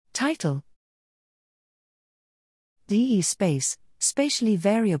Title: DESpace, Spatially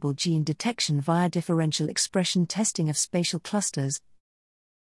Variable Gene Detection via Differential Expression Testing of Spatial Clusters.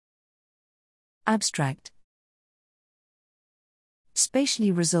 Abstract: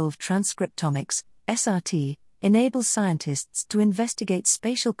 Spatially Resolved Transcriptomics, SRT, enables scientists to investigate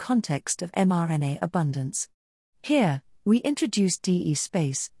spatial context of mRNA abundance. Here, we introduce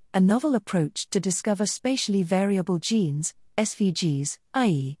DESpace, a novel approach to discover spatially variable genes, SVGs,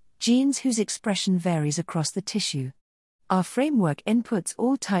 i.e., genes whose expression varies across the tissue. Our framework inputs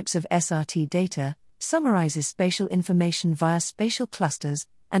all types of SRT data, summarizes spatial information via spatial clusters,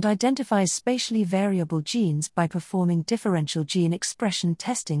 and identifies spatially variable genes by performing differential gene expression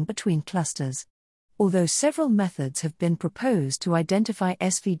testing between clusters. Although several methods have been proposed to identify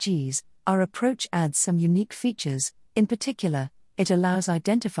SVGs, our approach adds some unique features. In particular, it allows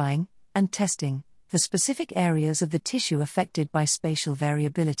identifying and testing the specific areas of the tissue affected by spatial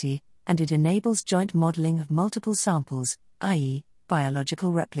variability, and it enables joint modeling of multiple samples, i.e.,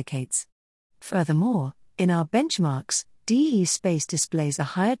 biological replicates. Furthermore, in our benchmarks, DESpace displays a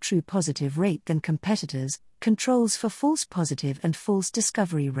higher true positive rate than competitors, controls for false positive and false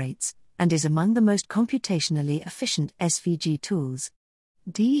discovery rates, and is among the most computationally efficient SVG tools.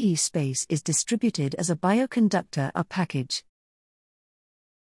 DESpace is distributed as a bioconductor or package.